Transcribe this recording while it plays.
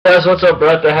guys, what's up?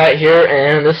 Brett the Hat here,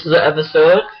 and this is an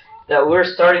episode that we're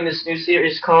starting this new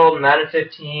series called Madden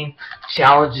 15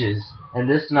 Challenges. And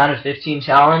this Madden 15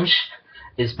 challenge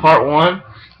is part 1,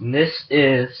 and this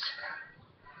is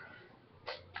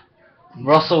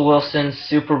Russell Wilson's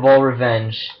Super Bowl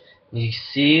revenge. You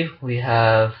see, we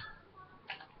have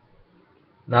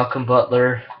Malcolm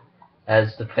Butler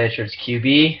as the Patriots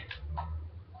QB.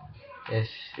 If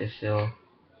you'll,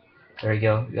 there we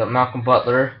go. We got Malcolm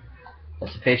Butler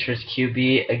as the Patriots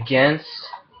QB against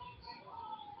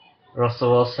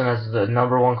Russell Wilson as the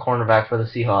 #1 cornerback for the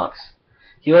Seahawks.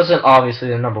 He wasn't obviously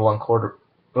the #1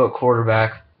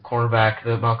 cornerback,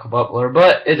 Malcolm Butler,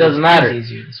 but it doesn't matter. It's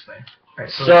easier this way.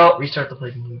 Alright, So restart the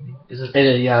play completely. Is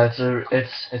it? Yeah, it's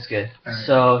good. Right.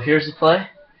 So here's the play.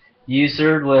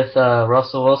 Usered with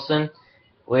Russell Wilson.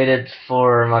 Waited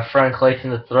for my friend Clayton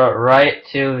to throw it right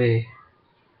to me.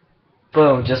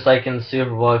 Boom, just like in the Super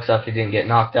Bowl, except he didn't get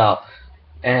knocked out.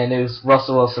 And it was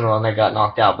Russell Wilson the one that got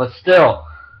knocked out. But still,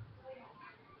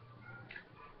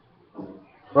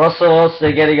 Russell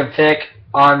Wilson getting a pick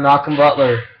on Malcolm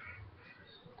Butler.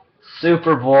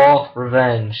 Super Bowl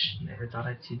revenge. Never thought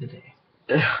I'd see the day.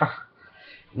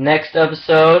 Next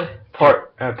episode,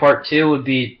 part 2 would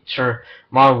be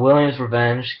Jamal Williams'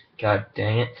 revenge. God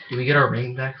dang it. Do we get our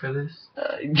ring back for this?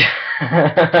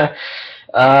 Yeah,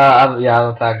 I'm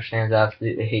a Packers fan. I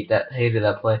absolutely hated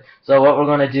that play. So what we're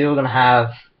gonna do, we're gonna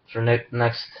have for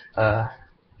next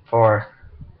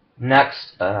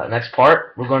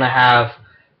part, we're gonna have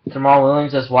Jamal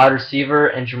Williams as wide receiver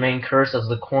and Jermaine Kearse as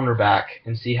the cornerback,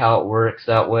 and see how it works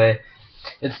that way.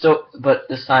 It's still, but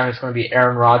this time it's gonna be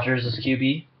Aaron Rodgers as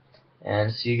QB.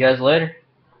 And see you guys later.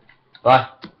 Bye.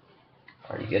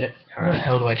 Already get it? How the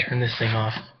hell do I turn this thing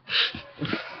off?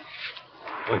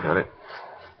 I got it.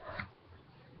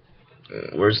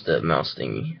 Where's the mouse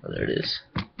thingy? Oh, there it is.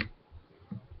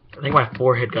 I think my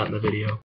forehead got in the video.